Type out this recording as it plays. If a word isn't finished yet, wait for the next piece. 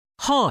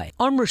Hi,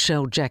 I'm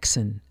Rochelle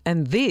Jackson,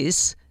 and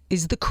this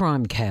is The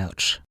Crime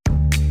Couch.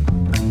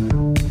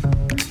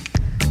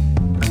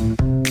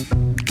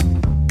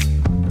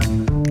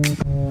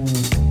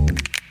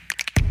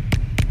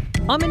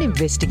 I'm an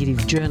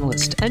investigative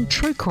journalist and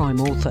true crime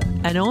author,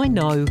 and I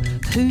know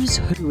who's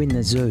who in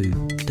the zoo,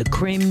 the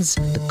crims,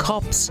 the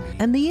cops,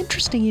 and the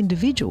interesting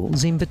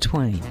individuals in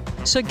between.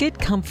 So get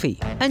comfy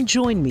and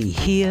join me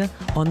here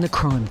on The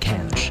Crime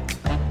Couch.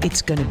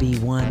 It's going to be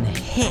one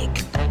heck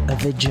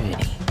of a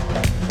journey.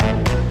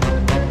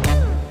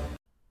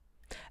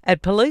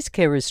 At Police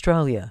Care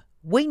Australia,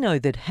 we know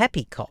that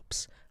happy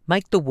cops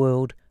make the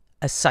world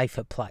a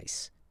safer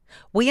place.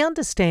 We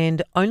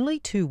understand only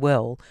too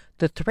well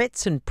the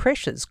threats and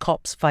pressures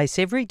cops face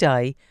every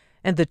day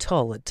and the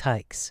toll it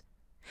takes.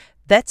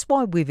 That's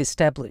why we've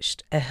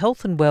established a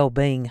health and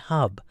wellbeing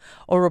hub,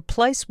 or a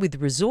place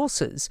with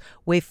resources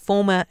where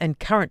former and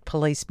current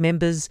police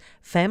members,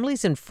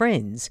 families and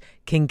friends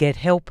can get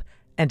help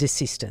and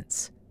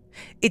assistance.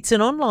 It's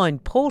an online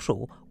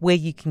portal where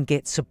you can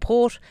get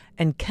support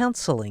and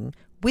counselling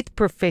with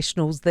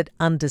professionals that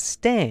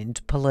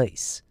understand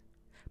police.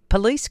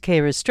 Police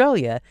Care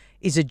Australia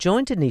is a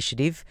joint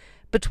initiative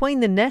between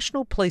the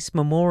National Police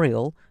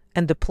Memorial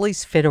and the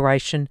Police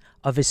Federation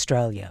of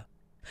Australia.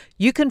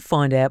 You can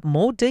find out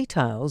more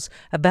details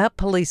about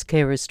Police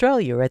Care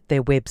Australia at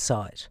their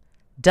website,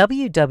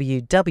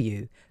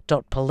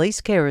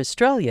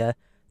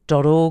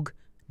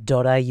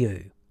 www.policecareaustralia.org.au.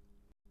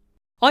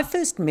 I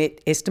first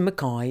met Esther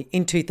Mackay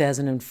in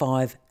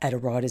 2005 at a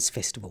writers'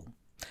 festival.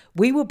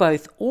 We were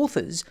both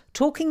authors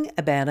talking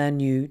about our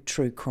new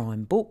true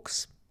crime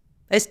books.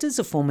 Esther's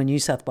a former New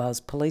South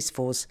Wales Police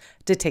Force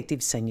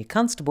Detective Senior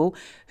Constable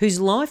whose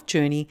life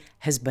journey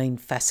has been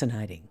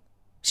fascinating.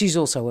 She's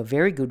also a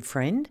very good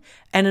friend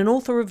and an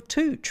author of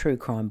 2 true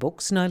crime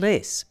books, no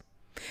less.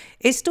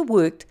 Esther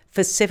worked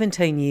for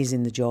 17 years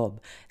in the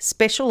job,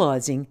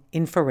 specialising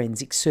in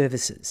forensic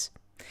services.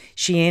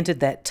 She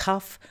entered that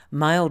tough,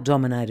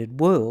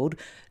 male-dominated world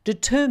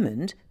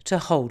determined to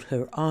hold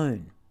her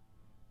own.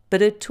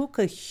 But it took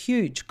a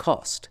huge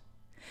cost.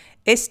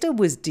 Esther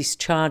was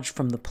discharged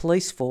from the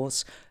police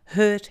force,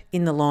 hurt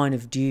in the line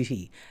of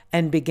duty,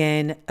 and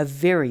began a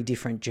very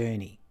different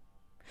journey.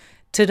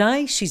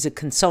 Today, she's a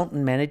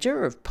consultant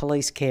manager of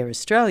Police Care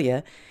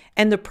Australia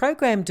and the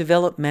Program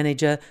Development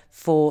Manager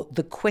for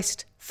the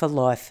Quest for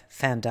Life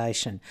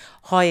Foundation.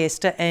 Hi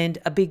Esther, and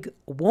a big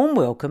warm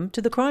welcome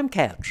to the Crime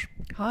Couch.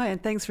 Hi,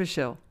 and thanks,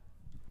 Rochelle.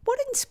 What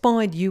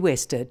inspired you,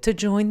 Esther, to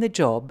join the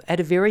job at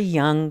a very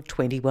young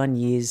 21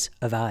 years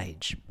of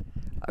age?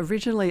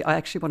 Originally, I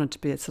actually wanted to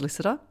be a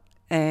solicitor,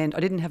 and I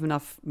didn't have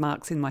enough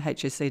marks in my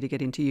HSC to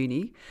get into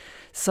uni.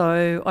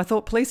 So I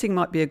thought policing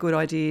might be a good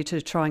idea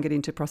to try and get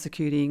into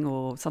prosecuting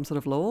or some sort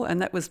of law,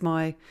 and that was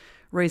my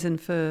reason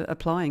for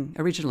applying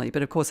originally.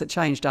 But of course, it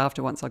changed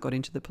after once I got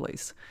into the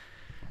police.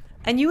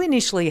 And you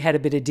initially had a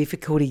bit of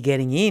difficulty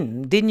getting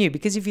in, didn't you,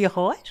 because of your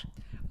height?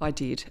 I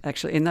did,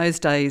 actually. In those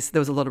days, there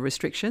was a lot of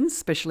restrictions,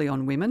 especially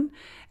on women,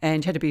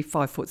 and you had to be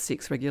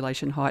 5'6"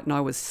 regulation height, and I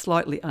was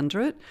slightly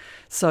under it.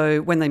 So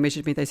when they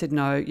measured me, they said,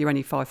 no, you're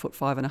only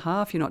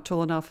 5'5.5", you're not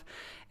tall enough.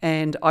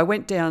 And I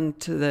went down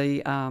to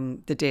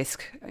the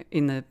desk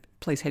in the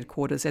police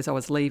headquarters as I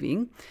was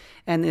leaving,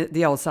 and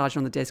the old sergeant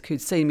on the desk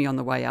who'd seen me on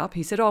the way up,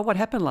 he said, oh, what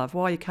happened, love?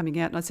 Why are you coming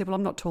out? And I said, well,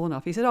 I'm not tall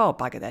enough. He said, oh,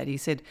 bugger that. He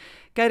said,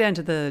 go down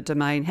to the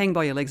domain, hang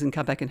by your legs and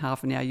come back in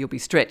half an hour, you'll be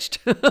stretched.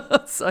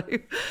 So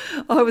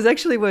I was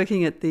actually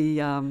working at the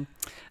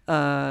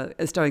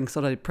Australian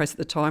Consolidated Press at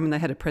the time, and they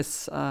had a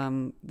press,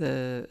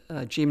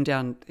 gym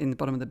down in the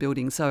bottom of the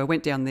building. So I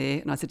went down there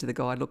and I said to the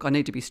guy, look, I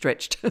need to be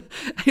stretched.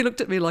 He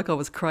looked at me like I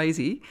was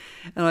crazy,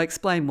 and I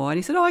explained why, and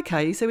he said, oh,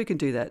 okay, he said, we can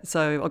do that.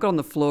 So I got on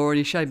the floor and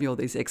he showed me all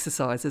these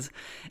exercises,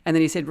 and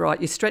then he said, right,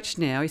 you're stretched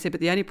now. He said,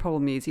 but the only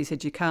problem is, he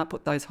said, you can't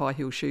put those high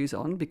heel shoes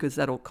on because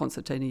that'll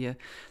concertina your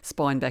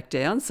spine back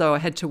down. So I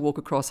had to walk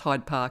across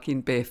Hyde Park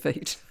in bare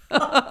feet.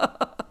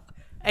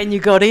 And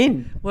you got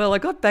in? Well, I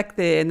got back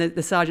there and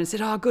the sergeant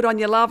said, oh, good on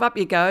you, love, up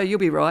you go, you'll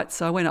be right.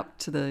 So I went up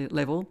to the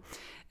level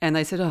and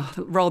they said,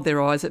 rolled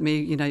their eyes at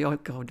me, oh,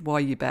 God, why are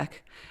you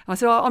back? And I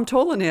said, oh, I'm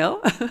taller now.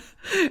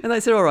 And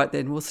they said, all right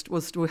then, we'll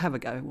have a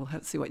go,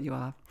 see what you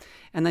are.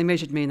 And they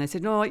measured me and they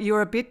said, no,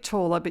 you're a bit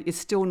taller, but you're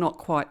still not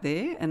quite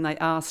there. And they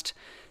asked,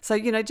 so,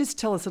 just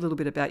tell us a little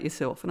bit about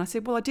yourself. And I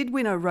said, well, I did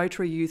win a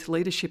Rotary Youth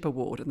Leadership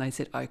Award. And they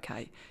said,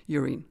 okay,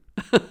 you're in.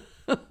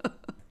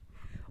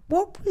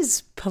 What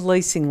was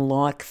policing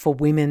like for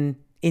women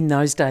in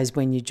those days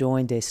when you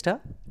joined, Esther?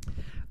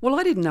 Well,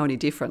 I didn't know any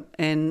different,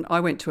 and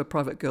I went to a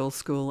private girls'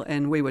 school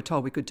and we were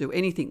told we could do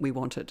anything we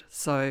wanted.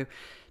 So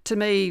to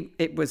me,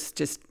 it was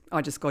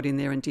I just got in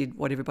there and did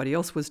what everybody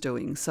else was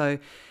doing. So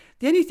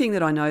the only thing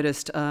that I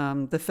noticed,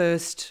 the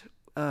first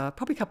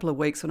probably a couple of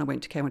weeks when I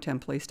went to Campbelltown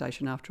Police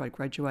Station after I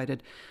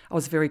graduated. I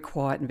was very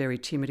quiet and very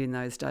timid in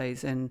those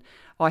days, and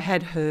I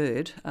had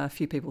heard a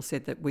few people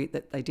said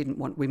that they didn't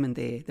want women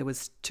there. There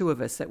was 2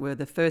 of us that were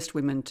the first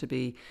women to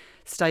be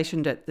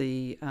stationed at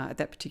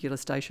that particular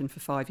station for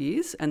 5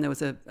 years, and there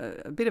was a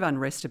bit of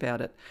unrest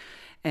about it.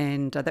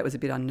 And that was a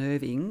bit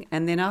unnerving.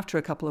 And then after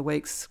a couple of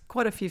weeks,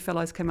 quite a few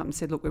fellows came up and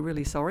said, look, we're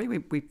really sorry.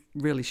 We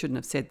really shouldn't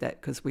have said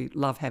that because we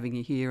love having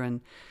you here.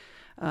 And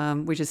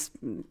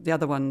the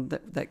other one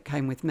that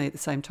came with me at the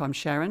same time,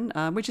 Sharon,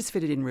 we just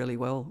fitted in really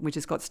well. We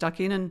just got stuck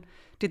in and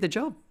did the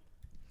job.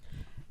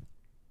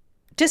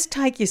 Just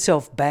take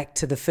yourself back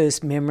to the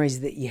first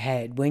memories that you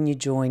had when you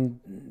joined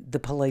the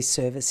police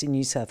service in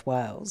New South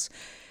Wales.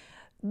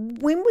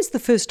 When was the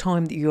first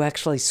time that you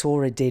actually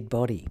saw a dead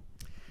body?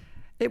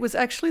 It was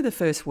actually the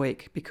first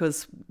week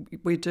because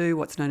we do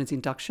what's known as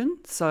induction.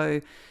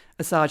 So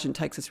a sergeant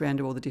takes us around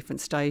to all the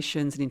different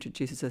stations and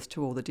introduces us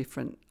to all the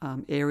different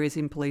areas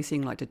in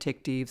policing, like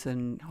detectives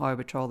and highway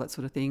patrol, that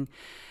sort of thing.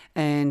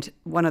 And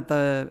one of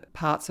the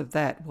parts of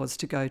that was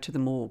to go to the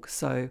morgue.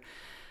 So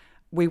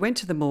we went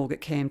to the morgue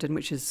at Camden,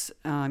 which is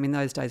in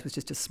those days was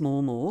just a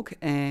small morgue.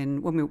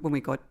 And when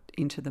we got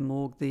into the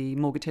morgue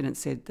attendant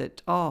said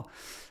that, a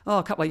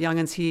couple of young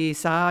uns here,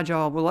 Sarge.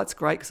 Oh, well, that's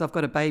great because I've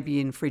got a baby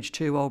in fridge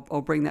too.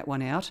 I'll bring that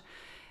one out.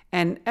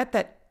 And at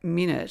that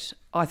minute,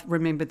 I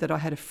remembered that I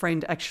had a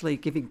friend actually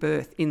giving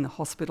birth in the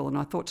hospital, and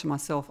I thought to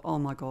myself, oh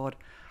my God,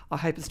 I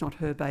hope it's not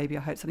her baby.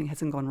 I hope something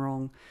hasn't gone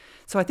wrong.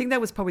 So I think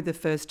that was probably the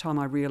first time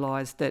I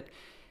realised that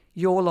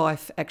your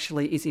life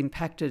actually is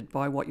impacted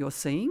by what you're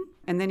seeing.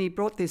 And then he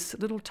brought this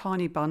little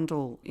tiny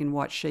bundle in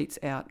white sheets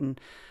out and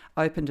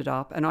opened it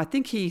up. And I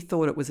think he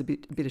thought it was a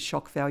bit of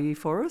shock value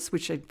for us,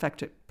 which in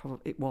fact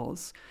it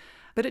was.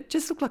 But it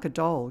just looked like a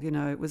doll,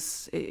 It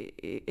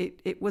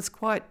was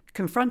quite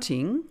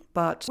confronting,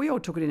 but we all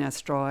took it in our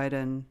stride.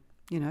 And,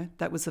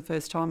 that was the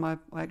first time I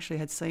actually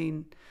had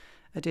seen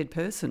a dead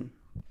person.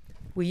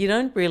 Well, you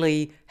don't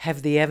really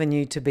have the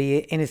avenue to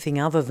be anything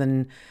other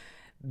than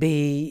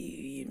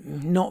be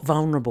not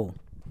vulnerable.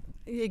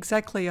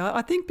 Exactly.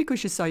 I think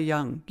because you're so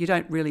young, you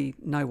don't really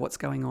know what's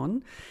going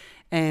on.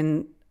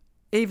 And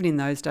even in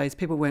those days,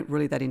 people weren't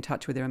really that in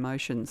touch with their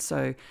emotions.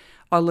 So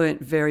I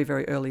learnt very,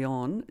 very early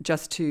on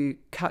just to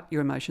cut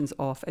your emotions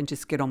off and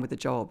just get on with the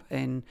job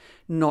and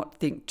not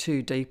think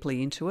too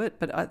deeply into it.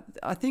 But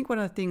I think one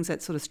of the things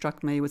that sort of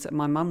struck me was that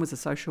my mum was a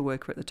social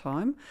worker at the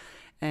time,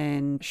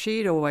 and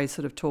she'd always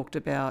sort of talked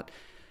about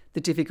the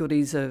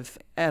difficulties of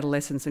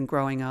adolescence and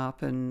growing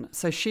up. And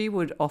so she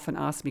would often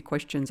ask me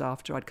questions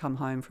after I'd come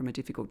home from a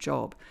difficult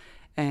job.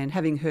 And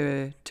having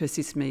her to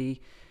assist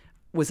me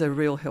was a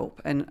real help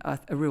and a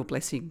real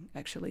blessing,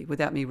 actually,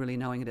 without me really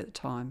knowing it at the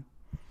time.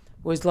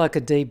 It was like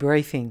a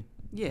debriefing.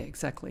 Yeah,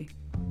 exactly.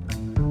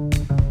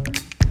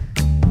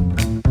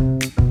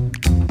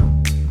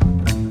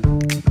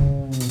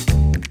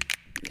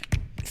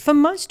 For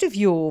most of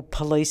your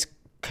police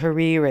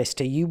career,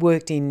 Esther, you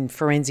worked in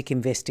forensic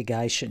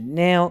investigation.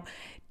 Now,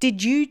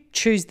 did you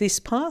choose this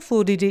path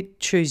or did it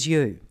choose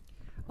you?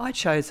 I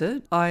chose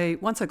it.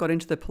 Once I got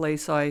into the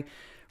police, I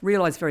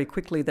realised very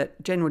quickly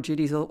that general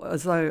duties,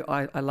 as though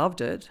I loved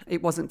it,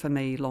 it wasn't for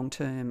me long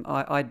term.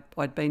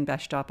 I'd been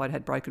bashed up, I'd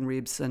had broken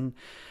ribs, and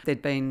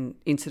there'd been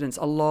incidents.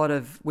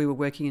 We were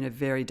working in a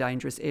very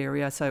dangerous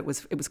area, so it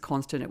was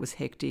constant, it was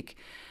hectic,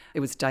 it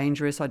was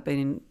dangerous. I'd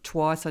been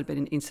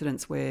in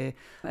incidents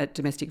at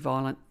domestic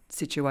violence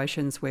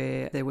situations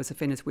where there was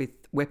offenders with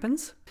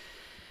weapons.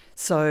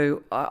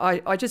 So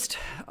I just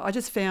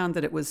found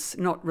that it was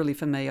not really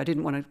for me. I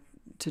didn't want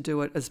to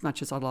do it as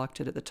much as I liked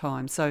it at the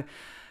time. So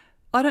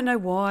I don't know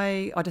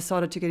why I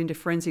decided to get into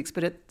forensics,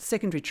 but at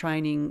secondary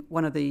training,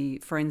 one of the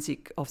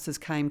forensic officers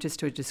came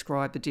just to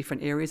describe the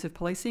different areas of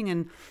policing,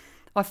 and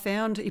I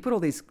found he put all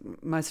these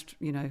most,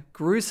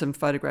 gruesome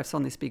photographs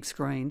on this big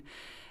screen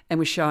and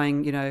was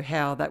showing,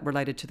 how that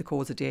related to the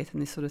cause of death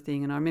and this sort of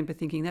thing. And I remember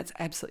thinking, that's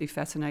absolutely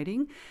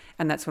fascinating,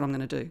 and that's what I'm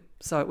going to do.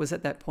 So it was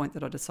at that point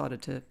that I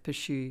decided to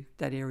pursue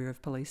that area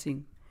of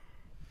policing.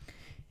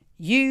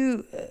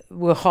 You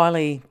were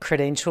highly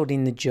credentialed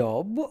in the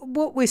job.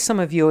 What were some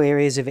of your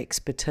areas of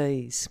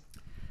expertise?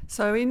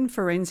 So in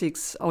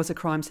forensics, I was a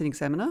crime scene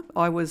examiner.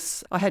 I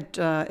had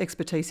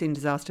expertise in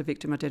disaster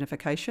victim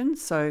identification.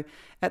 So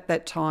at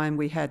that time,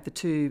 we had the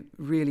 2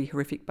 really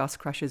horrific bus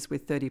crashes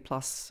with 30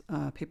 plus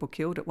people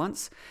killed at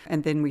once.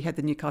 And then we had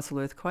the Newcastle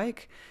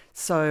earthquake.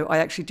 So I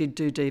actually did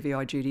do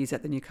DVI duties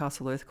at the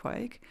Newcastle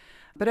earthquake.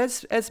 But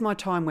as my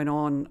time went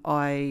on,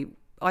 I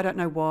don't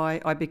know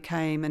why I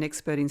became an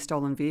expert in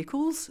stolen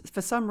vehicles.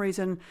 For some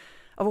reason,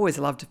 I've always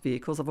loved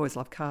vehicles. I've always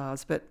loved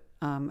cars, but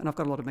and I've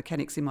got a lot of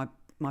mechanics in my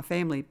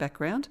family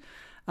background.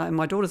 And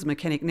my daughter's a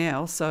mechanic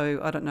now, so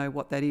I don't know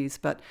what that is,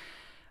 but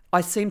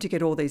I seemed to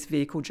get all these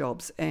vehicle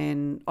jobs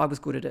and I was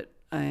good at it.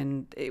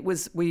 And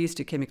we used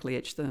to chemically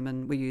etch them,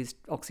 and we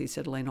used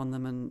oxyacetylene on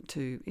them and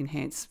to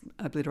enhance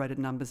obliterated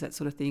numbers, that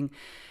sort of thing.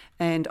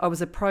 And I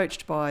was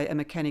approached by a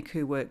mechanic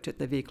who worked at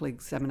the vehicle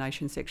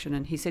examination section,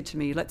 and he said to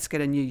me, let's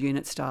get a new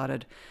unit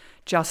started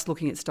just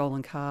looking at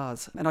stolen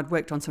cars. And I'd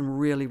worked on some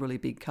really, really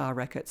big car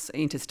rackets,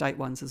 interstate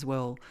ones as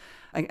well.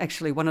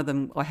 Actually, one of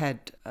them I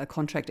had a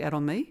contract out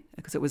on me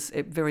because it was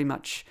very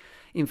much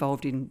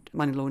involved in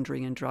money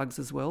laundering and drugs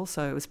as well.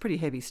 So it was pretty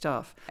heavy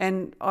stuff.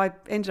 And I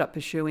ended up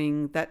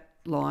pursuing that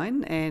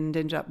line and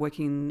ended up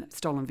working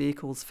stolen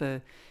vehicles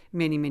for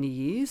many, many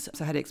years.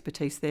 So I had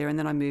expertise there. And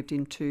then I moved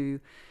into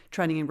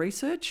training and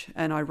research,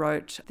 and I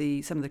wrote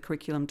some of the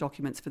curriculum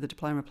documents for the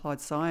Diploma of Applied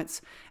Science,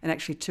 and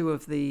actually two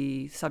of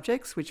the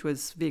subjects, which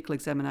was vehicle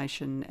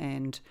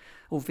examination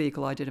or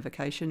vehicle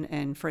identification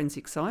and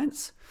forensic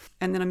science.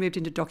 And then I moved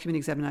into document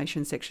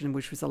examination section,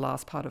 which was the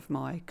last part of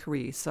my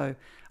career. So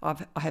I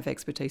have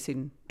expertise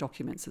in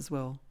documents as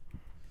well.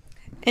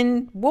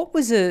 And what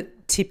was a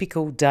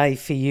typical day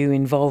for you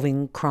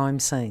involving crime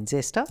scenes,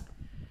 Esther?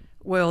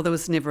 Well, there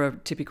was never a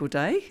typical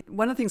day.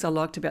 One of the things I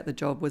liked about the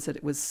job was that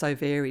it was so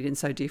varied and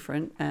so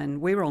different.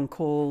 And we were on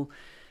call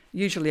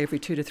usually every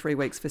 2 to 3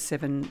 weeks for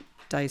 7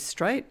 days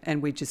straight,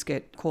 and we'd just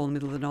get call in the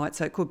middle of the night.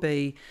 So it could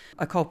be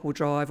a culpable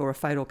drive or a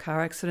fatal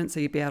car accident. So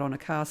you'd be out on a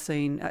car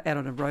scene, out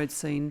on a road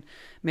scene,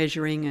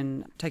 measuring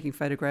and taking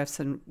photographs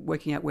and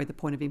working out where the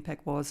point of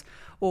impact was.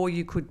 Or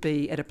you could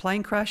be at a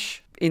plane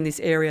crash. In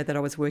this area that I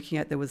was working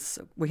at,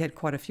 we had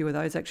quite a few of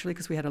those actually,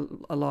 because we had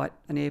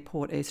an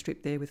airport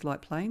airstrip there with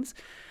light planes.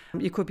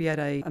 You could be at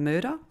a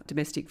murder,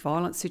 domestic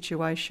violence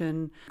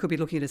situation, could be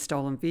looking at a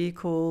stolen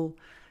vehicle.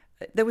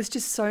 There was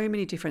just so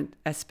many different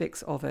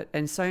aspects of it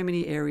and so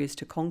many areas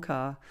to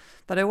conquer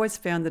that I always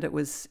found that it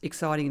was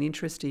exciting and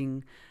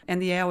interesting,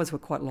 and the hours were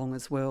quite long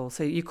as well.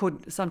 So you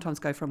could sometimes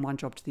go from one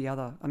job to the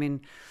other. I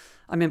mean,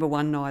 I remember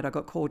one night I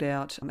got called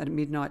out at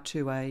midnight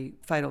to a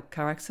fatal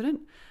car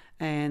accident,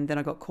 and then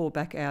I got called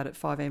back out at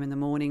 5 a.m. in the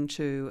morning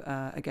to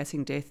a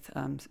gassing death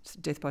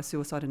by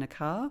suicide in a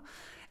car.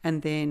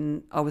 And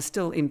then I was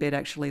still in bed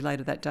actually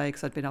later that day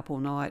because I'd been up all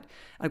night.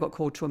 I got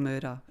called to a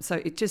murder.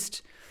 So it's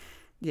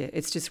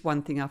just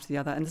one thing after the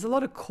other. And there's a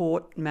lot of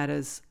court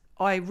matters.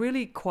 I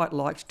really quite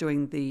liked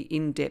doing the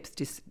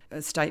in-depth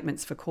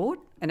statements for court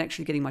and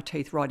actually getting my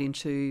teeth right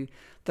into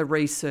the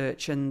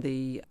research and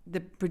the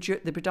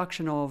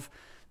production of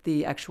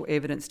the actual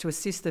evidence to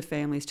assist the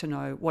families to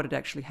know what had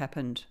actually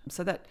happened.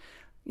 So that,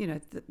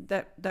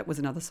 that was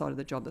another side of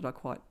the job that I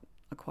quite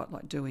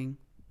liked doing.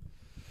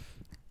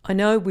 I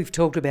know we've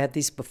talked about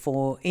this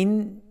before.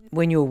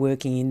 When you're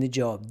working in the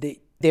job,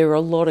 there are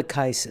a lot of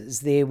cases.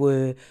 There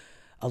were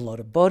a lot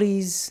of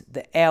bodies,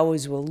 the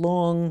hours were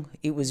long,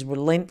 it was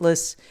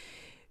relentless.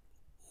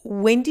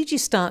 When did you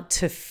start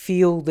to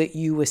feel that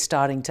you were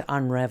starting to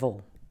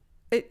unravel?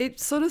 It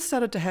sort of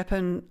started to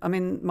happen. I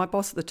mean, my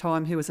boss at the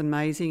time, who was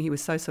amazing, he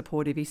was so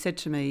supportive, he said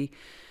to me,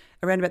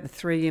 around about the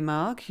 3-year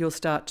mark, you'll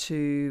start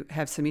to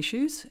have some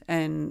issues.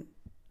 And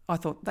I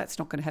thought, that's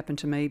not going to happen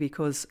to me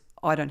because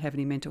I don't have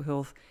any mental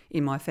health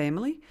in my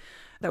family.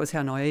 That was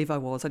how naive I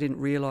was. I didn't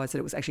realise that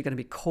it was actually going to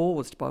be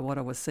caused by what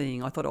I was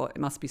seeing. I thought, it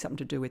must be something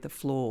to do with the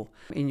flaw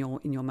in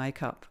your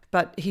makeup.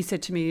 But he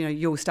said to me,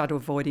 you'll start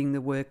avoiding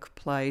the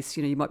workplace.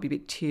 You might be a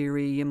bit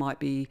teary. You might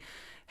be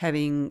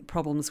having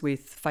problems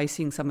with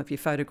facing some of your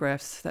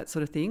photographs, that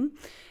sort of thing.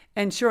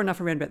 And sure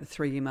enough, around about the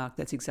 3-year mark,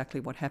 that's exactly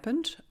what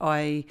happened.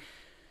 I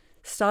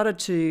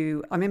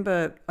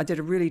remember I did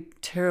a really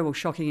terrible,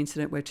 shocking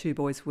incident where 2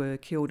 boys were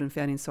killed and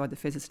found inside the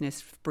Pheasants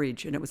Nest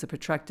Bridge, and it was a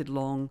protracted,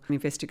 long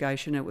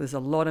investigation. It was a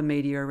lot of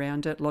media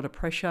around it, a lot of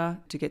pressure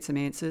to get some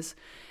answers.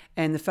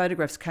 And the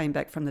photographs came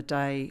back from the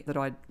day that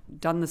I'd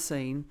done the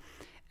scene,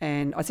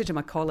 and I said to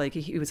my colleague,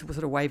 he was sort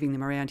of waving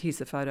them around, here's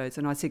the photos,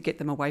 and I said, get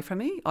them away from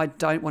me. I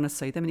don't want to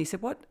see them. And he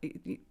said, what do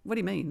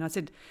you mean? And I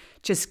said,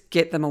 just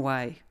get them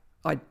away.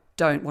 I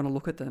don't want to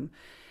look at them.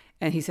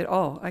 And he said,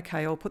 oh,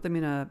 okay, I'll put them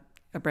in a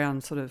brown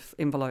sort of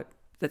envelope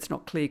that's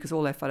not clear, because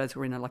all our photos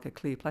were in a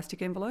clear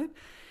plastic envelope.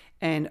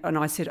 And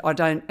I said,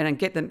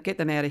 get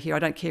them out of here. I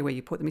don't care where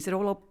you put them. He said,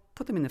 well, I'll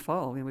put them in the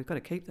file. We've got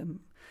to keep them.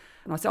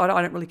 And I said,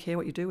 I don't really care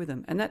what you do with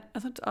them. And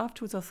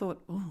afterwards I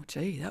thought, oh,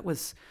 gee, that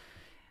was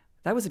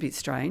a bit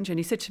strange. And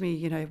he said to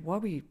me, why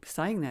were you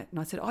saying that? And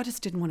I said, I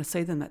just didn't want to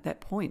see them at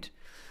that point.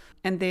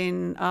 And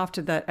then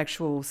after that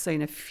actual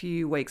scene, a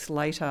few weeks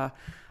later,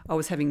 I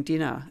was having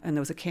dinner and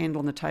there was a candle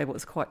on the table. It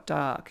was quite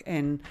dark,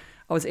 and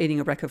I was eating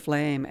a rack of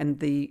lamb, and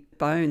the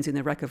bones in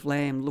the rack of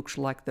lamb looked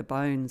like the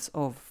bones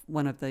of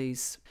one of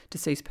these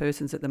deceased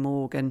persons at the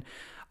morgue, and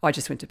I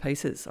just went to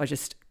pieces.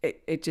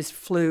 It just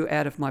flew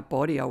out of my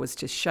body. I was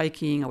just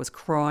shaking. I was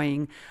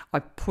crying. I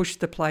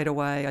pushed the plate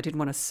away. I didn't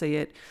want to see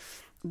it.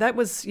 That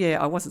was,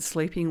 I wasn't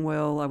sleeping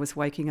well. I was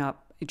waking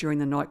up during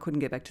the night,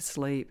 couldn't get back to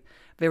sleep,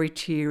 very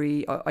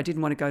teary. I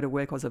didn't want to go to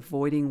work. I was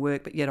avoiding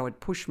work, but yet I would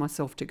push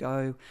myself to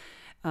go.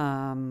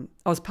 I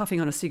was puffing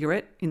on a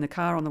cigarette in the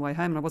car on the way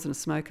home, and I wasn't a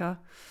smoker.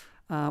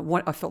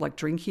 I felt like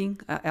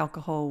drinking.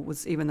 Alcohol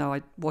was, even though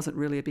I wasn't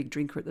really a big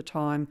drinker at the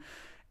time,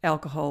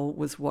 alcohol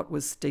was what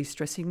was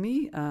de-stressing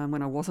me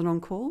when I wasn't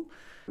on call.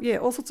 Yeah,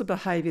 all sorts of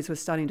behaviours were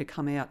starting to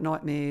come out,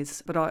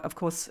 nightmares. But of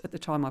course, at the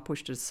time I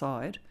pushed it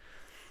aside.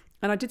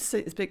 And I did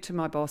speak to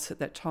my boss at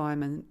that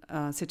time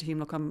and said to him,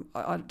 look, I'm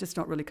just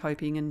not really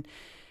coping. And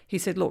he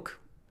said, look,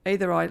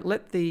 either I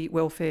let the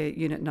welfare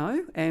unit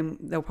know and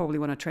they'll probably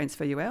want to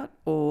transfer you out,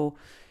 or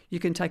you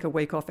can take a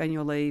week off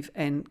annual leave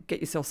and get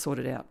yourself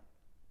sorted out.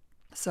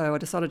 So I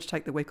decided to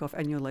take the week off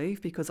annual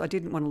leave because I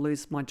didn't want to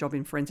lose my job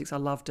in forensics. I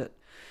loved it.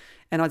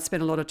 And I'd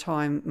spent a lot of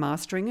time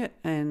mastering it,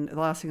 and the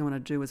last thing I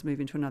wanted to do was move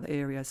into another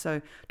area. So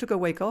I took a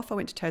week off. I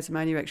went to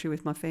Tasmania actually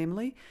with my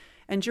family.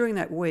 And during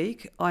that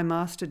week, I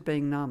mastered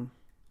being numb.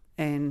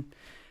 And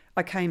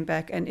I came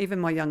back, and even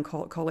my young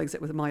colleagues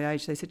that were my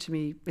age, they said to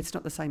me, it's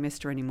not the same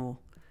Esther anymore.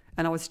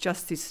 And I was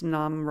just this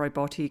numb,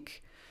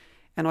 robotic,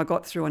 and I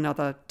got through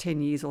another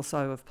 10 years or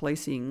so of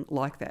policing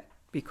like that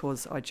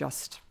because I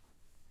just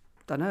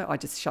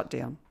shut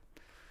down.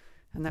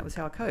 And that was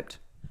how I coped.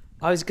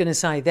 I was going to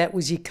say that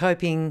was your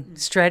coping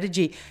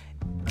strategy.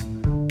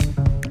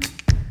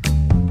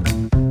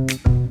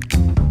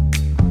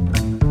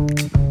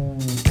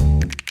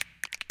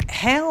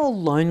 How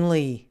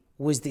lonely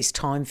was this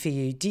time for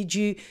you? Did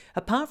you,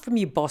 apart from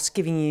your boss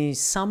giving you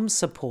some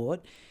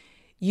support,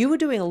 you were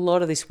doing a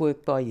lot of this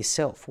work by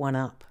yourself, one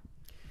up?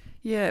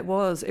 Yeah, it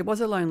was. It was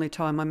a lonely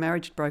time. My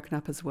marriage had broken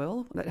up as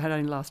well. That had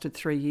only lasted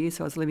 3 years,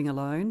 so I was living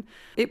alone.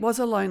 It was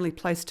a lonely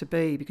place to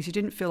be because you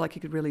didn't feel like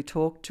you could really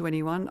talk to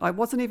anyone. I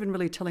wasn't even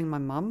really telling my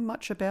mum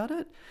much about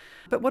it.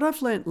 But what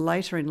I've learnt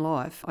later in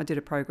life, I did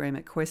a program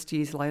at Quest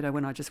years later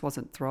when I just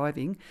wasn't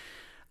thriving.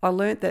 I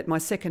learnt that my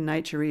second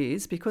nature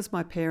is, because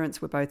my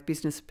parents were both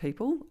business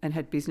people and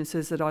had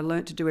businesses, that I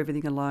learnt to do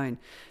everything alone.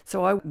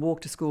 So I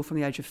walked to school from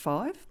the age of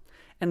 5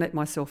 and let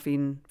myself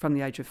in from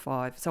the age of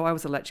 5. So I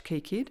was a latchkey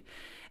kid.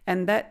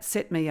 And that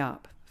set me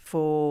up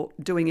for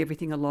doing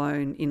everything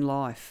alone in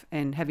life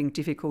and having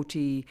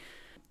difficulty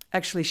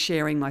actually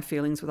sharing my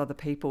feelings with other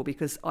people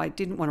because I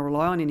didn't want to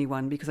rely on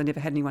anyone because I never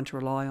had anyone to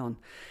rely on.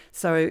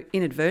 So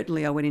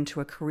inadvertently, I went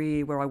into a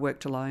career where I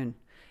worked alone,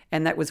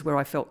 and that was where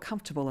I felt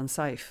comfortable and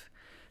safe.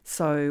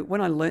 So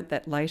when I learnt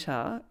that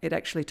later, it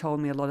actually told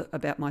me a lot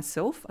about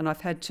myself, and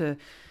I've had to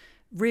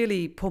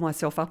really pull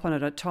myself up on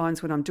it at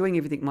times when I'm doing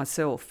everything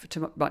myself,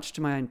 much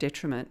to my own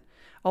detriment.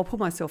 I'll pull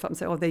myself up and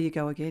say, oh, there you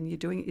go again. You're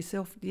doing it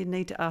yourself. You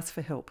need to ask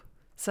for help.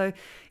 So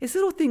it's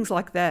little things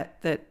like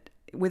that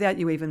without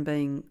you even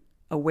being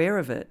aware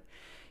of it,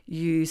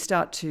 you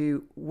start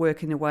to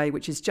work in a way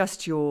which is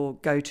just your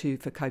go-to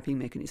for coping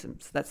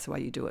mechanisms. That's the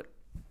way you do it.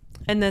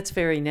 And that's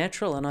very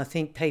natural. And I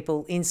think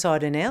people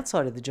inside and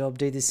outside of the job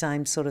do the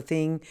same sort of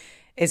thing.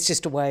 It's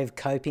just a way of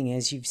coping,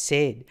 as you've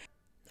said.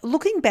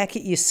 Looking back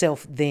at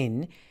yourself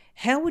then,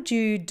 how would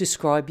you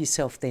describe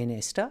yourself then,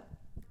 Esther?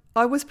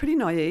 I was pretty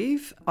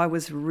naive. I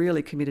was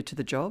really committed to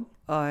the job.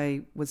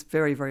 I was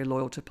very, very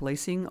loyal to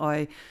policing.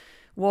 I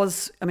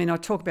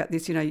talk about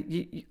this,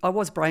 I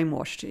was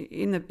brainwashed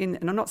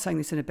and I'm not saying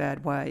this in a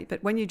bad way,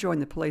 but when you join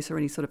the police or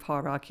any sort of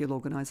hierarchical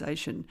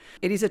organisation,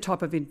 it is a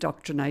type of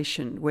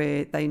indoctrination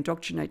where they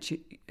indoctrinate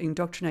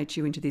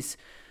you into this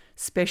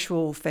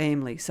special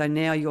family. So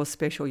now you're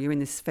special. You're in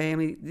this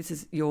family.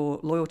 Your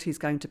loyalty is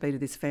going to be to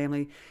this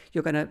family.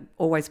 You're going to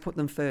always put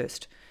them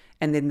first,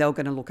 and then they're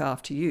going to look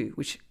after you,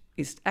 which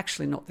is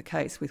actually not the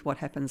case with what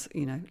happens,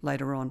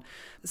 later on.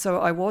 So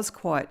I was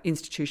quite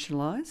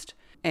institutionalised,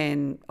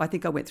 and I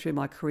think I went through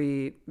my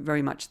career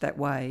very much that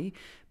way.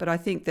 But I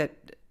think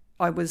that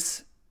I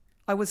was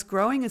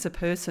growing as a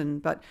person,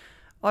 but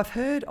I've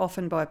heard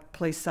often by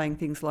police saying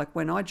things like,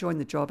 when I joined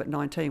the job at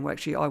 19, well,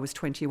 actually I was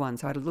 21,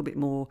 so I had a little bit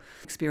more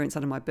experience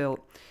under my belt,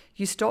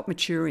 you stop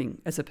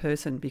maturing as a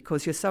person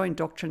because you're so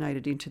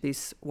indoctrinated into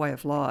this way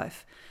of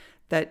life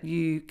that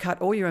you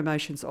cut all your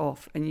emotions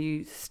off and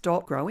you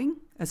stop growing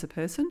as a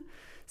person.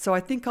 So I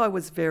think I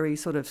was very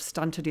sort of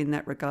stunted in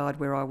that regard,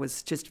 where I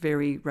was just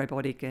very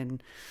robotic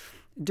and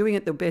doing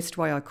it the best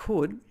way I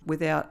could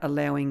without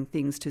allowing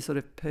things to sort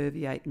of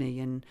permeate me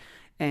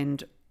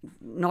and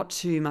not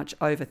too much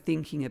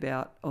overthinking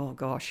about, oh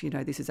gosh,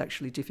 this is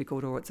actually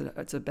difficult, or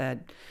it's a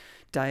bad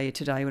day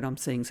today when I'm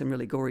seeing some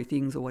really gory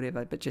things or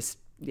whatever, but just,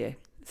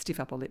 stiff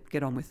upper lip,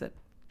 get on with it.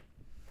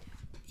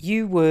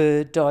 You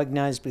were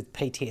diagnosed with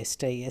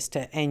PTSD,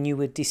 Esther, and you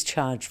were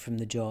discharged from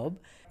the job.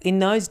 In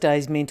those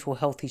days, mental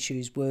health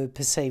issues were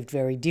perceived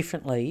very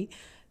differently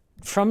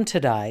from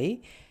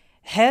today.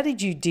 How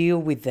did you deal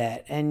with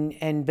that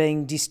and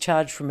being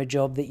discharged from a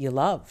job that you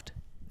loved?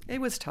 It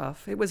was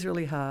tough. It was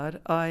really hard.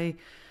 I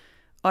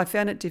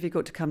found it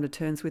difficult to come to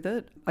terms with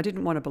it. I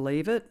didn't want to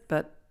believe it,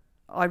 but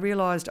I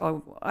realised I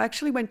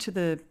actually went to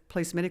the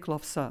police medical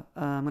officer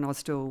when I was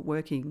still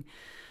working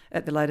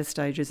at the later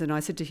stages, and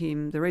I said to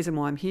him, the reason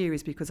why I'm here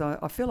is because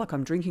I feel like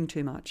I'm drinking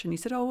too much. And he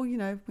said, oh,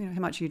 well,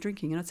 how much are you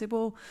drinking? And I said,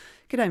 well,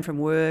 get home from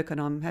work and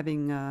I'm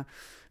having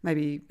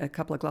maybe a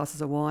couple of glasses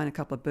of wine, a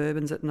couple of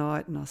bourbons at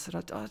night. And I said,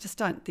 I just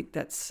don't think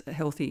that's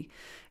healthy.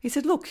 He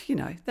said, look,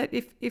 that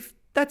if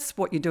that's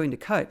what you're doing to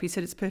cope, he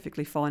said, it's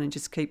perfectly fine and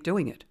just keep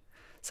doing it.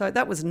 So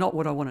that was not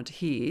what I wanted to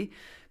hear.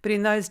 But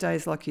in those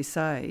days, like you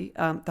say,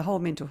 the whole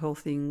mental health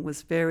thing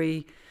was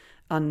very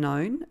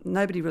unknown.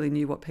 Nobody really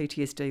knew what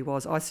PTSD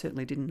was. I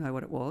certainly didn't know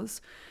what it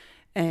was.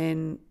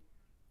 And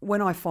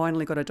when I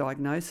finally got a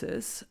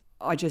diagnosis,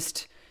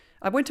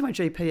 I went to my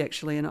GP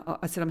actually, and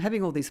I said, I'm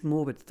having all these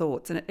morbid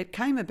thoughts. And it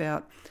came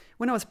about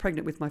when I was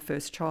pregnant with my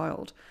first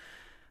child.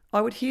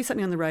 I would hear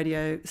something on the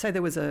radio, say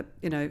there was a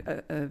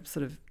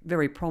sort of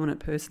very prominent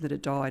person that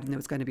had died and there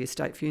was going to be a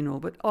state funeral,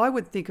 but I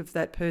would think of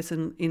that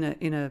person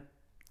in a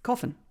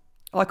coffin.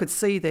 I could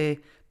see their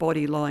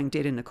body lying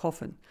dead in a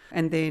coffin.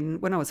 And then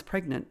when I was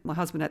pregnant, my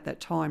husband at that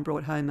time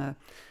brought home a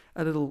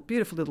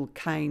beautiful little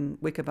cane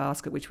wicker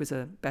basket, which was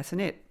a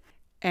bassinet.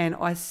 And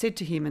I said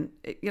to him, and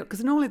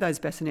because normally those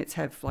bassinets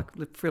have like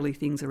frilly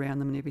things around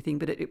them and everything,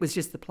 but it was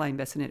just the plain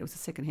bassinet. It was a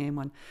second-hand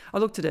one. I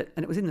looked at it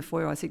and it was in the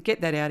foyer. I said,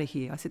 "Get that out of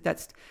here." I said,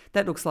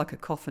 that looks like a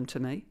coffin to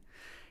me.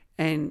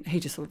 And he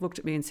just sort of looked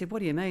at me and said, "What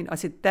do you mean?" I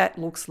said, "That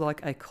looks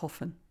like a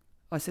coffin."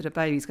 I said, "A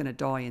baby's going to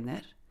die in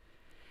that."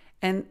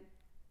 And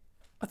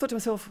I thought to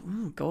myself,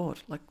 oh God,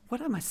 like, what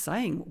am I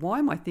saying? Why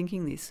am I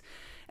thinking this?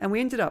 And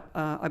we ended up,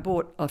 I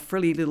bought a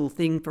frilly little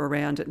thing for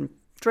around it and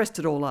dressed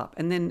it all up,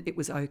 and then it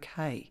was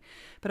okay.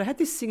 But I had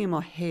this thing in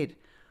my head,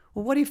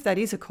 well, what if that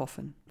is a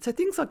coffin? So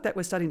things like that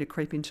were starting to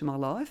creep into my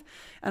life.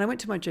 And I went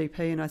to my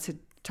GP and I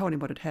told him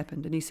what had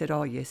happened. And he said,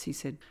 oh, yes. He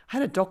said, I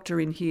had a doctor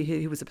in here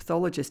who was a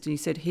pathologist, and he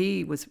said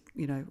he was,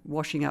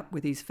 washing up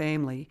with his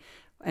family,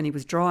 and he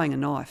was drying a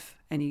knife,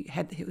 and he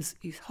was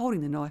holding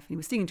the knife, and he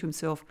was thinking to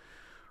himself,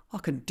 I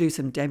could do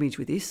some damage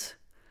with this.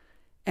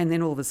 And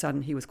then all of a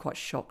sudden he was quite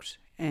shocked.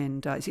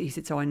 And he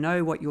said, so I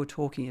know what you're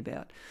talking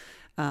about.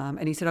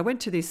 And he said, I went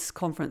to this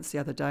conference the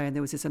other day and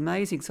there was this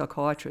amazing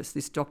psychiatrist,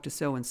 this Dr.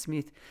 Selwyn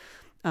Smith,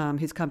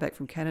 who's come back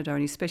from Canada and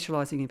he's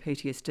specialising in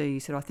PTSD. He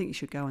said, I think you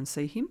should go and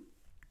see him.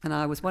 And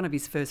I was one of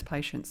his first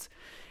patients.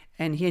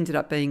 And he ended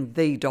up being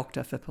the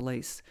doctor for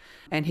police.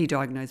 And he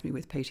diagnosed me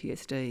with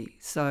PTSD.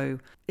 So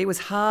it was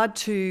hard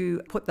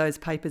to put those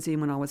papers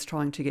in when I was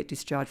trying to get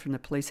discharged from the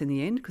police in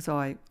the end, because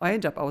I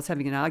was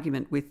having an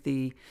argument with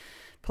the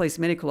police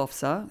medical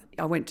officer.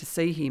 I went to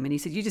see him and he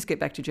said, you just get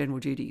back to general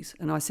duties.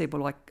 And I said,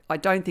 well, I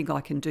don't think I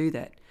can do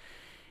that.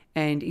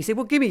 And he said,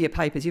 well, give me your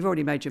papers. You've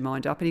already made your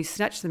mind up. And he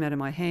snatched them out of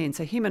my hand.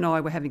 So him and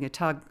I were having a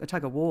tug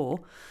of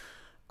war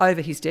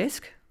over his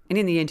desk. And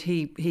in the end,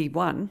 he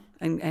won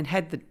and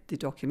had the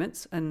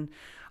documents. And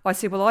I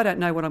said, well, I don't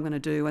know what I'm going to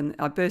do. And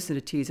I burst into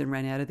tears and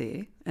ran out of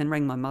there and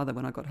rang my mother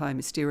when I got home,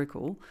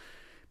 hysterical,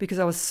 because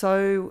I was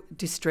so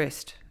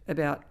distressed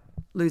about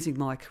losing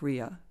my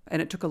career.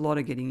 And it took a lot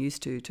of getting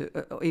used to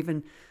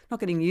even not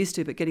getting used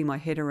to, but getting my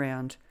head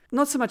around.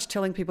 Not so much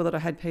telling people that I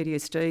had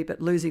PTSD, but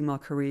losing my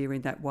career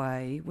in that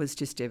way was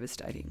just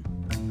devastating.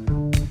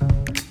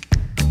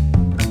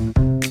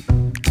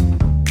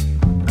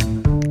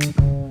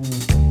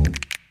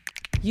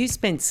 You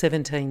spent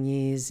 17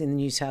 years in the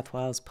New South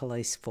Wales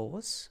Police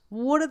Force.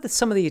 What are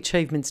some of the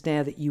achievements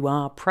now that you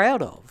are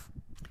proud of?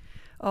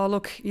 Oh,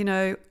 look,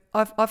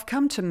 I've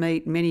come to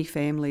meet many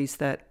families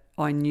that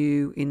I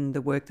knew in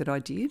the work that I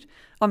did.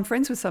 I'm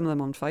friends with some of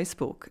them on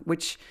Facebook,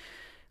 which,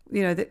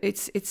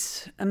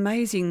 it's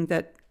amazing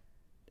that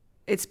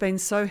it's been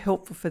so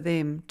helpful for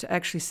them to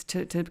actually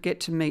to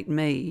get to meet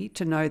me,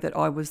 to know that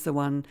I was the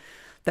one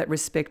that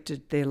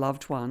respected their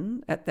loved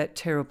one at that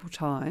terrible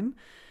time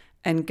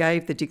and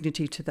gave the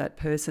dignity to that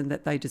person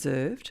that they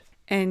deserved.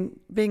 And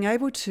being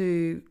able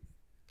to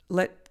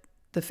let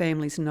the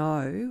families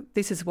know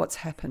this is what's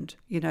happened.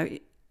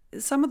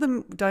 Some of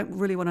them don't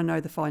really want to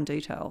know the fine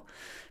detail,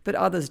 but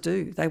others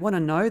do. They want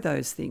to know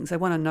those things. They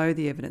want to know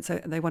the evidence.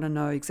 They want to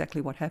know exactly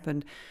what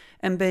happened,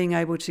 and being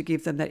able to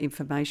give them that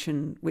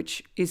information,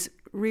 which is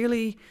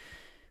really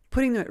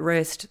putting them at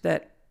rest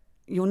that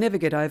you'll never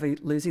get over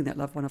losing that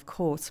loved one, of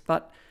course,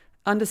 but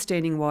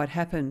understanding why it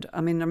happened.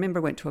 I mean, I remember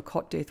I went to a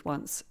cot death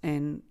once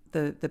and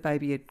the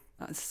baby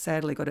had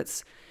sadly got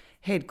its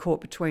head caught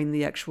between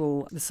the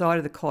side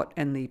of the cot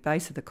and the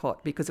base of the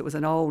cot, because it was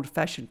an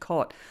old-fashioned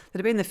cot that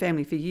had been in the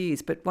family for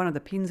years, but one of the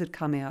pins had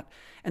come out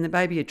and the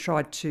baby had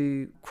tried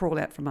to crawl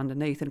out from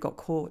underneath and got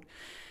caught.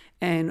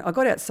 And I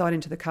got outside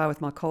into the car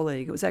with my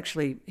colleague. It was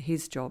actually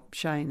his job,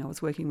 Shane, I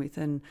was working with,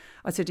 and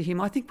I said to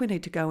him, I think we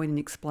need to go in and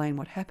explain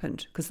what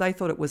happened, because they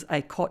thought it was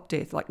a cot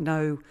death, like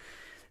no,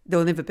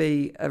 there'll never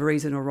be a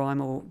reason or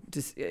rhyme or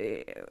just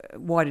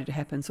why did it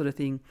happen sort of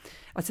thing.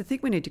 I said, I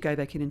think we need to go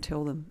back in and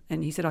tell them.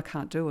 And he said, I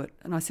can't do it.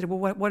 And I said,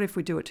 well, what if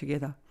we do it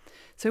together?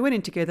 So we went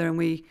in together and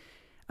we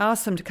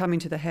asked them to come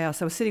into the house.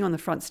 They were sitting on the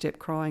front step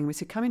crying. We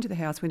said, come into the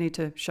house, we need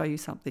to show you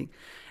something.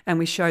 And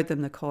we showed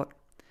them the cot.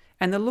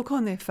 And the look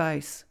on their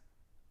face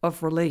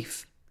of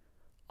relief,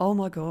 oh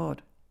my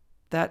God,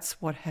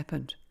 that's what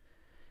happened.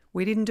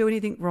 We didn't do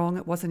anything wrong,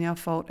 it wasn't our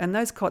fault. And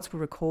those cots were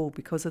recalled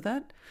because of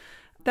that.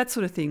 That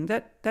sort of thing,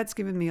 that's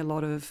given me a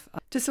lot of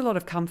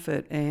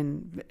comfort,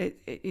 and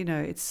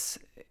it's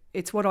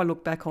what I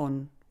look back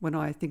on when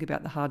I think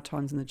about the hard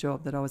times in the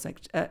job, that I was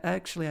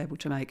actually able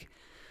to make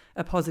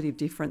a positive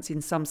difference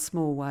in some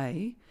small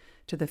way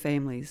to the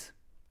families.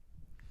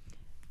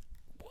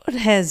 What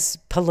has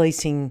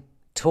policing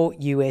taught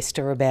you,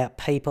 Esther, about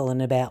people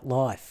and about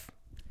life?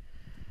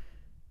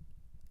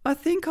 I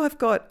think I've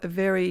got a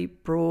very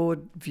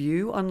broad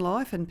view on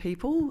life and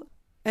people,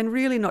 and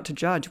really not to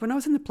judge. When I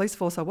was in the police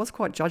force, I was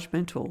quite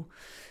judgmental,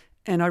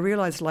 and I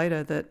realised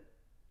later that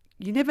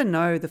you never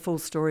know the full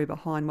story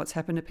behind what's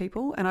happened to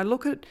people, and I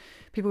look at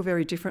people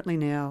very differently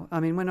now. I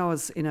mean, when I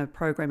was in a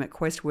program at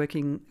Quest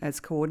working as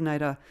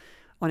coordinator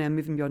on our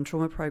Moving Beyond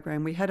Trauma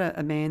program, we had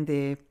a man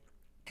there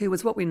who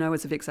was what we know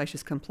as a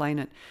vexatious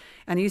complainant.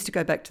 And he used to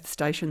go back to the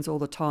stations all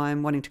the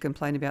time wanting to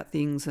complain about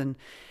things, and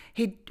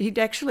he'd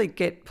actually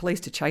get police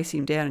to chase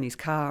him down in his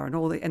car and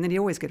and then he'd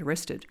always get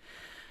arrested.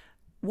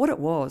 What it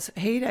was,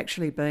 he'd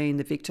actually been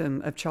the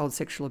victim of child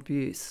sexual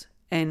abuse,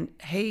 and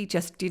he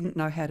just didn't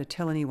know how to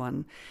tell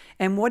anyone.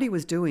 And what he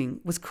was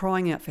doing was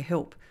crying out for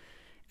help.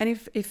 And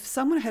if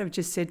someone had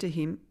just said to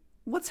him,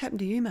 "What's happened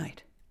to you,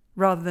 mate?"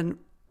 rather than,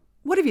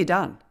 "What have you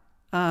done?"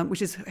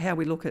 Which is how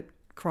we look at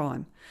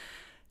crime.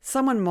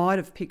 Someone might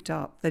have picked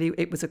up that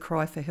it was a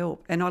cry for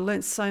help. And I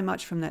learnt so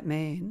much from that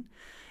man.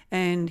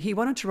 And he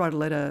wanted to write a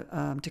letter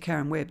to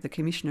Karen Webb, the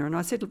commissioner. And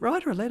I said,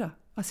 write her a letter.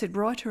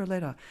 Write her a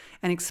letter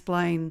and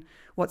explain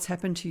what's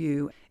happened to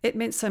you. It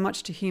meant so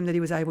much to him that he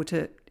was able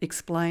to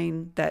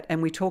explain that,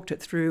 and we talked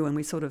it through and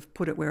we sort of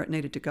put it where it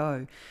needed to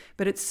go.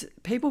 But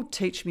people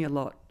teach me a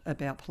lot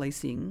about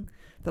policing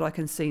that I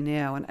can see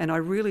now. And I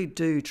really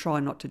do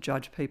try not to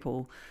judge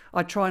people.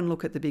 I try and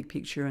look at the big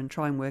picture and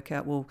try and work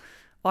out, well,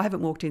 I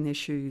haven't walked in their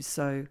shoes,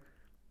 so,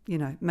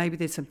 maybe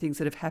there's some things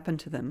that have happened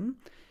to them,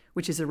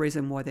 which is the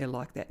reason why they're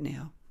like that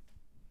now.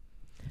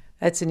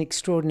 That's an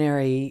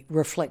extraordinary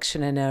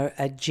reflection and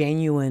a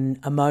genuine,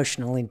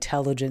 emotional,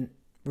 intelligent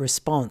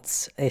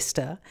response,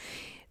 Esther.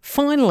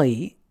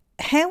 Finally,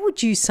 how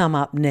would you sum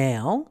up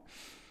now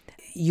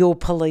your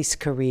police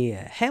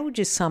career? How would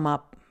you sum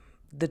up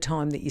the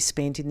time that you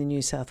spent in the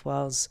New South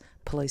Wales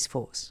Police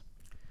Force?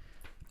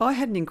 I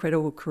had an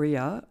incredible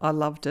career. I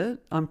loved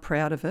it. I'm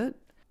proud of it.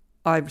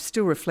 I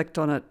still reflect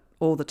on it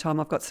all the time.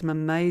 I've got some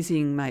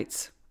amazing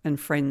mates and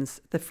friends.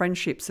 The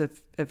friendships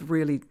have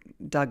really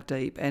dug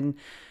deep, and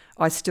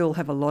I still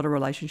have a lot of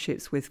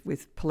relationships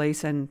with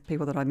police and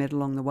people that I met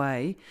along the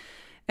way.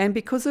 And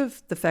because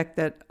of the fact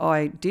that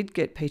I did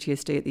get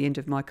PTSD at the end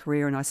of my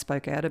career and I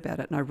spoke out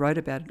about it and I wrote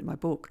about it in my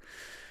book,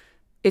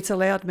 it's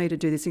allowed me to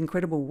do this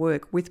incredible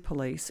work with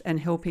police and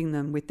helping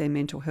them with their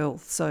mental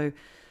health. So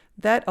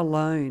that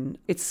alone,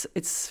 it's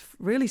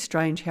really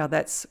strange how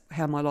that's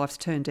how my life's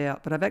turned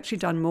out. But I've actually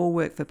done more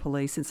work for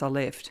police since I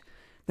left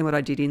than what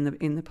I did in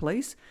the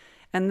police.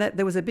 And that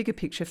there was a bigger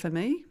picture for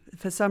me.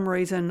 For some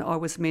reason, I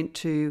was meant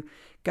to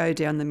go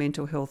down the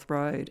mental health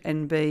road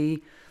and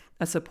be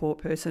a support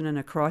person and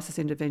a crisis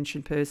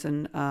intervention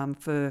person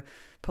for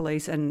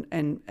police and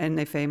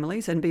their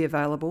families, and be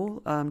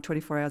available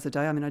 24 hours a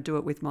day. I mean, I do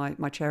it with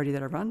my charity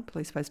that I run,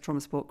 Police Based Trauma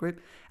Support Group,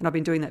 and I've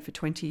been doing that for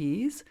 20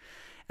 years.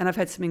 And I've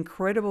had some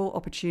incredible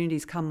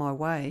opportunities come my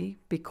way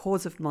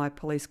because of my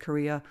police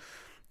career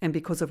and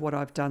because of what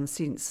I've done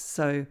since.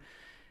 So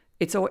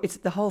it's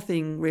the whole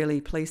thing,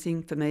 really.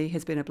 Policing for me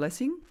has been a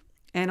blessing,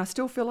 and I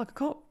still feel like a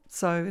cop,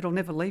 so it'll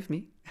never leave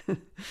me.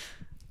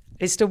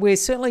 Esther, we're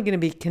certainly going to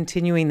be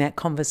continuing that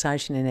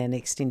conversation in our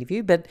next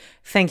interview, but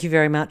thank you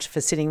very much for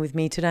sitting with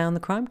me today on the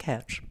Crime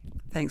Couch.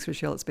 Thanks,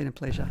 Rochelle. It's been a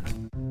pleasure.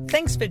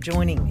 Thanks for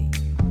joining me.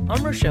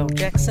 I'm Rochelle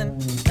Jackson,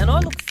 and I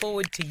look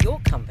forward to your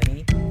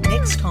company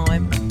next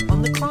time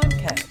on the Crime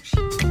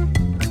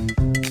Couch.